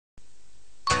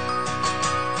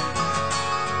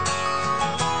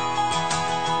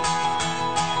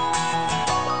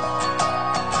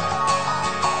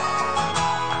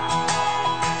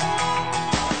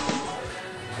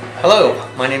Hello,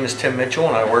 my name is Tim Mitchell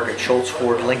and I work at Shults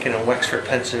Ford Lincoln in Wexford,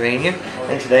 Pennsylvania.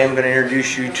 And today I'm going to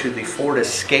introduce you to the Ford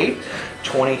Escape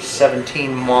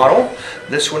 2017 model.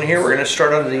 This one here, we're going to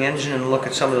start under the engine and look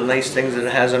at some of the nice things that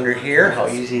it has under here, how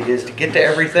easy it is to get to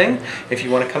everything. If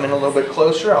you want to come in a little bit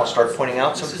closer, I'll start pointing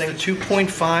out some things. The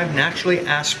 2.5 naturally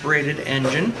aspirated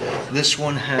engine. This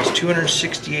one has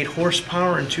 268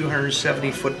 horsepower and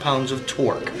 270 foot-pounds of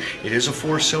torque. It is a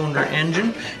 4-cylinder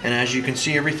engine, and as you can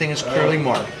see, everything is clearly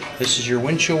marked. This is your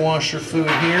windshield washer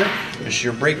fluid here. This is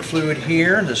your brake fluid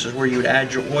here. This is where you would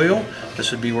add your oil.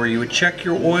 This would be where you would check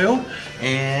your oil.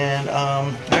 And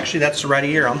actually that's the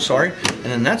radiator, I'm sorry. And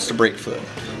then that's the brake fluid.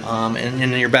 And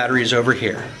then your battery is over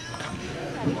here.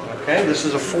 Okay, this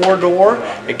is a 4-door.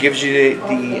 It gives you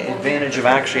the advantage of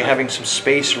actually having some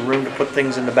space and room to put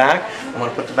things in the back. I'm going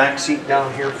to put the back seat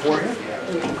down here for you.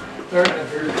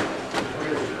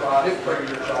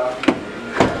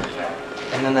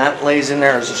 And then that lays in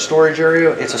there as a storage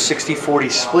area. It's a 60-40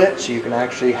 split, so you can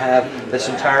actually have this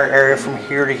entire area from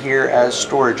here to here as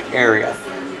storage area.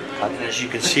 And as you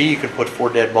can see, you can put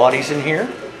 4 dead bodies in here.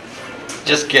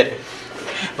 Just kidding.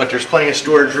 But there's plenty of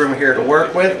storage room here to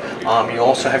work with. You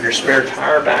also have your spare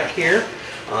tire back here.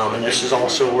 And this is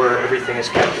also where everything is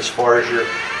kept as far as your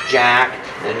jack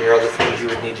and your other things you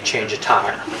would need to change a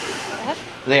tire.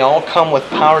 They all come with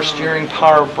power steering,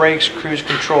 power brakes, cruise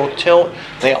control, tilt.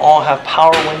 They all have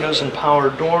power windows and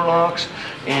power door locks.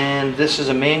 And this is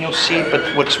a manual seat,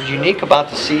 but what's unique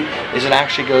about the seat is it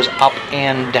actually goes up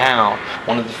and down.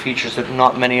 One of the features that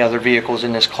not many other vehicles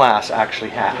in this class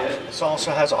actually have. This also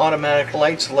has automatic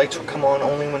lights. The lights will come on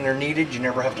only when they're needed. You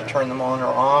never have to turn them on or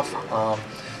off.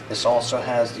 This also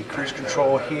has the cruise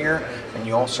control here, and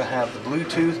you also have the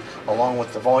Bluetooth along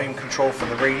with the volume control for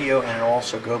the radio, and it'll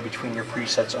also go between your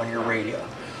presets on your radio.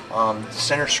 The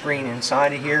center screen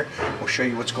inside of here will show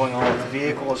you what's going on with the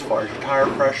vehicle as far as your tire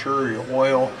pressure, your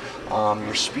oil,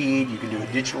 your speed. You can do a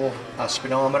digital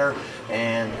speedometer,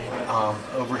 and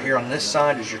over here on this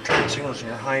side is your turn signals and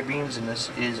your high beams, and this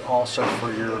is also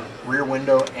for your rear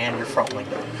window and your front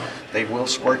window. They will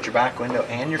squirt your back window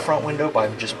and your front window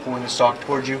by just pulling the stock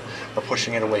towards you or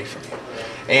pushing it away from you.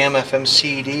 AM, FM,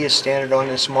 CD is standard on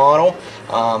this model.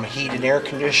 Heat and air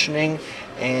conditioning.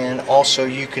 And also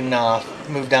you can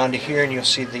move down to here and you'll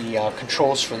see the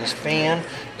controls for this fan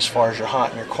as far as your hot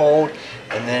and your cold.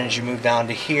 And then as you move down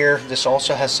to here, this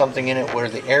also has something in it where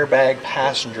the airbag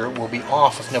passenger will be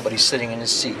off if nobody's sitting in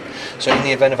his seat. So in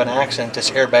the event of an accident,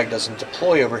 this airbag doesn't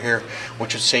deploy over here,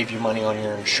 which would save you money on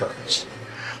your insurance.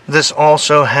 This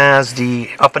also has the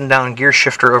up and down gear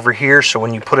shifter over here, so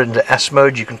when you put it into S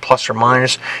mode you can plus or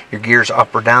minus your gears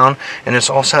up or down. And this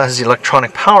also has the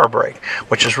electronic power brake,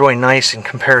 which is really nice in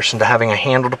comparison to having a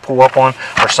handle to pull up on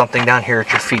or something down here at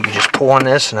your feet. You just pull on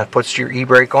this and that puts your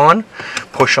e-brake on,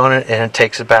 push on it, and it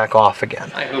takes it back off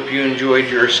again. I hope you enjoyed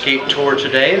your Escape tour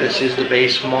today. This is the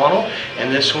base model,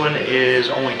 and this one is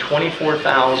only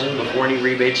 $24,000 before any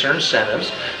rebates or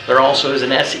incentives. There also is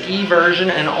an SE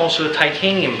version and also a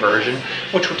titanium version,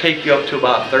 which will take you up to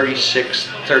about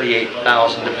 $36,000,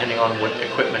 $38,000 depending on what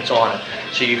equipment's on it.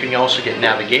 So you can also get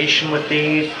navigation with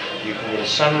these, you can get a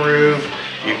sunroof,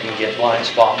 you can get blind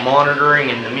spot monitoring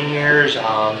in the mirrors,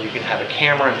 you can have a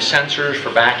camera and sensors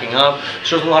for backing up.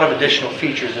 So there's a lot of additional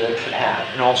features that it could have,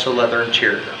 and also leather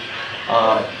interior.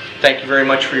 Thank you very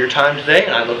much for your time today,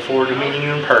 and I look forward to meeting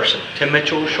you in person. Tim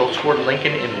Mitchell, Shults Ford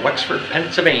Lincoln in Wexford,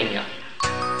 Pennsylvania.